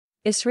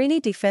Israeli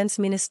Defense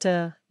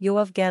Minister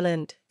Yoav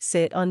Gallant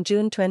said on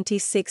June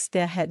 26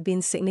 there had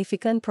been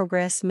significant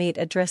progress made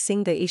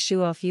addressing the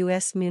issue of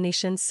U.S.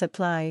 munitions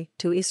supply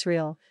to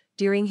Israel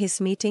during his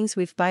meetings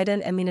with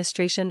Biden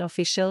administration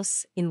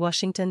officials in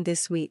Washington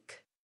this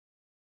week.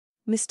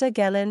 Mr.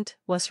 Gallant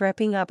was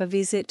wrapping up a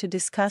visit to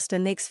discuss the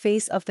next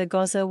phase of the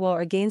Gaza war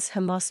against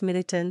Hamas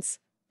militants,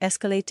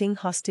 escalating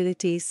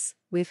hostilities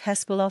with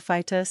Hezbollah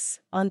fighters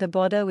on the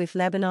border with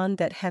Lebanon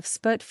that have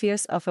spurred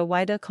fears of a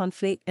wider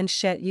conflict and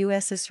shared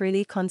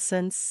U.S.-Israeli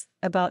concerns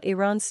about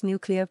Iran's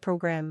nuclear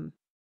program.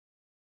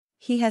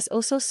 He has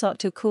also sought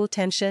to cool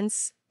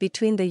tensions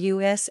between the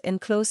U.S.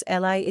 and close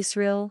ally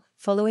Israel,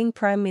 following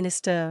Prime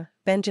Minister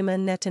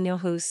Benjamin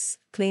Netanyahu's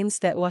claims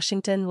that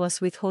Washington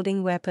was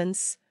withholding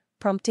weapons,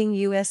 prompting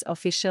U.S.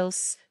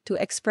 officials to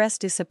express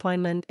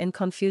disappointment and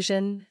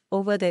confusion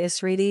over the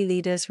Israeli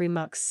leader's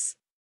remarks.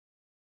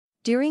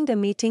 During the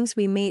meetings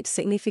we made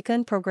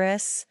significant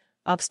progress,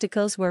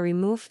 obstacles were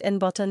removed and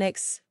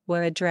bottlenecks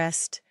were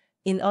addressed,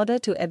 in order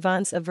to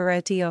advance a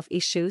variety of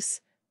issues,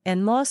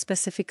 and more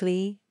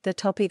specifically, the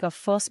topic of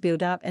force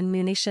buildup and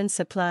munition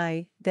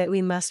supply that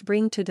we must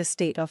bring to the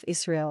State of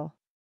Israel.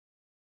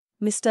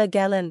 Mr.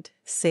 Gallant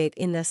said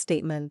in a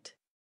statement.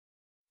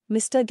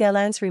 Mr.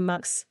 Gallant's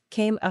remarks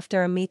came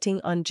after a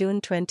meeting on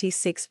June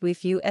 26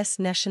 with U.S.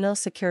 National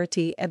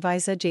Security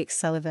Advisor Jake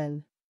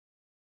Sullivan.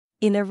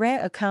 In a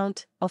rare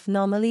account of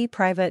normally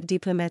private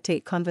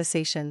diplomatic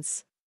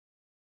conversations,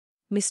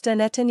 Mr.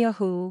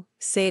 Netanyahu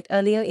said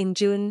earlier in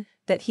June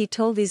that he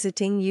told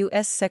visiting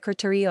U.S.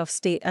 Secretary of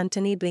State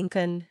Antony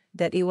Blinken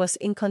that it was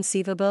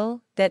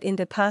inconceivable that in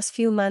the past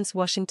few months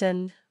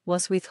Washington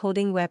was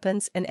withholding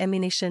weapons and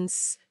ammunition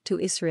to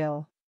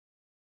Israel.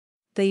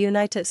 The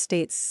United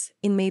States,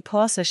 in May,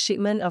 paused a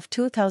shipment of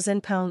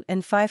 2,000-pound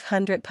and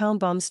 500-pound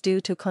bombs due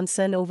to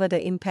concern over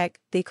the impact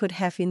they could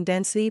have in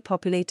densely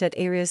populated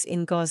areas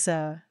in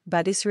Gaza,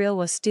 but Israel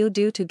was still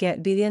due to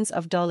get billions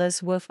of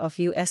dollars worth of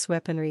U.S.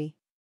 weaponry.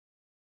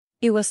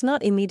 It was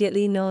not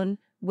immediately known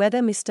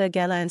whether Mr.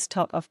 Gallant's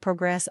talk of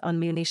progress on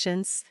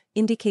munitions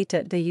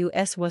indicated the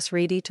U.S. was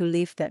ready to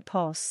lift that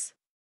pause.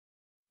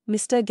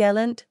 Mr.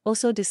 Gallant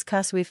also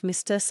discussed with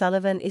Mr.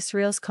 Sullivan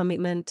Israel's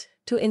commitment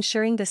to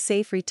ensuring the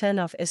safe return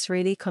of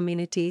Israeli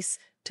communities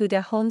to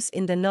their homes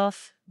in the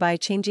north by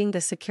changing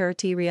the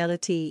security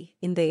reality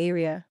in the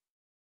area.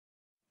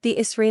 The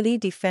Israeli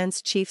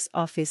Defense Chief's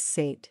Office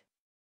said.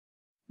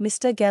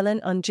 Mr.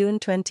 Gallant on June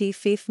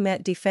 25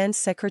 met Defense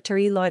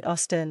Secretary Lloyd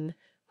Austin,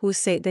 who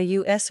said the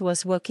U.S.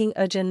 was working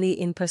urgently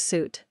in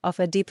pursuit of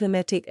a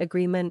diplomatic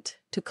agreement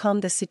to calm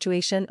the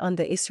situation on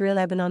the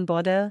Israel-Lebanon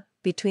border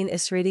between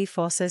Israeli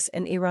forces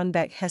and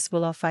Iran-backed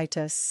Hezbollah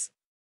fighters.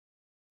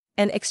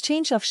 An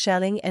exchange of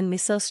shelling and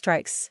missile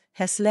strikes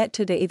has led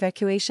to the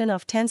evacuation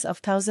of tens of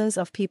thousands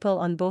of people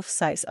on both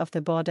sides of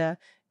the border,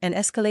 and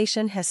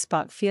escalation has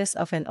sparked fears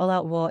of an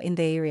all-out war in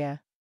the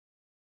area.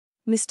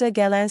 Mr.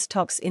 Gallant's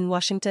talks in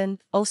Washington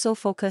also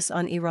focus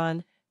on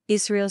Iran,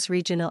 Israel's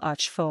regional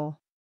archfoe.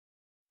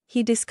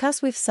 He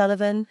discussed with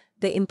Sullivan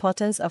the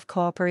importance of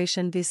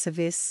cooperation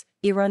vis-a-vis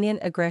Iranian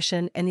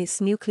aggression and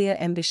its nuclear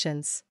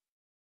ambitions.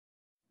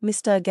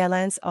 Mr.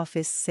 Gallant's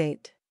office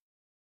said.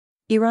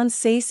 Iran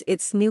says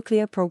its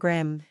nuclear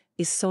program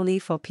is solely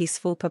for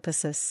peaceful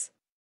purposes.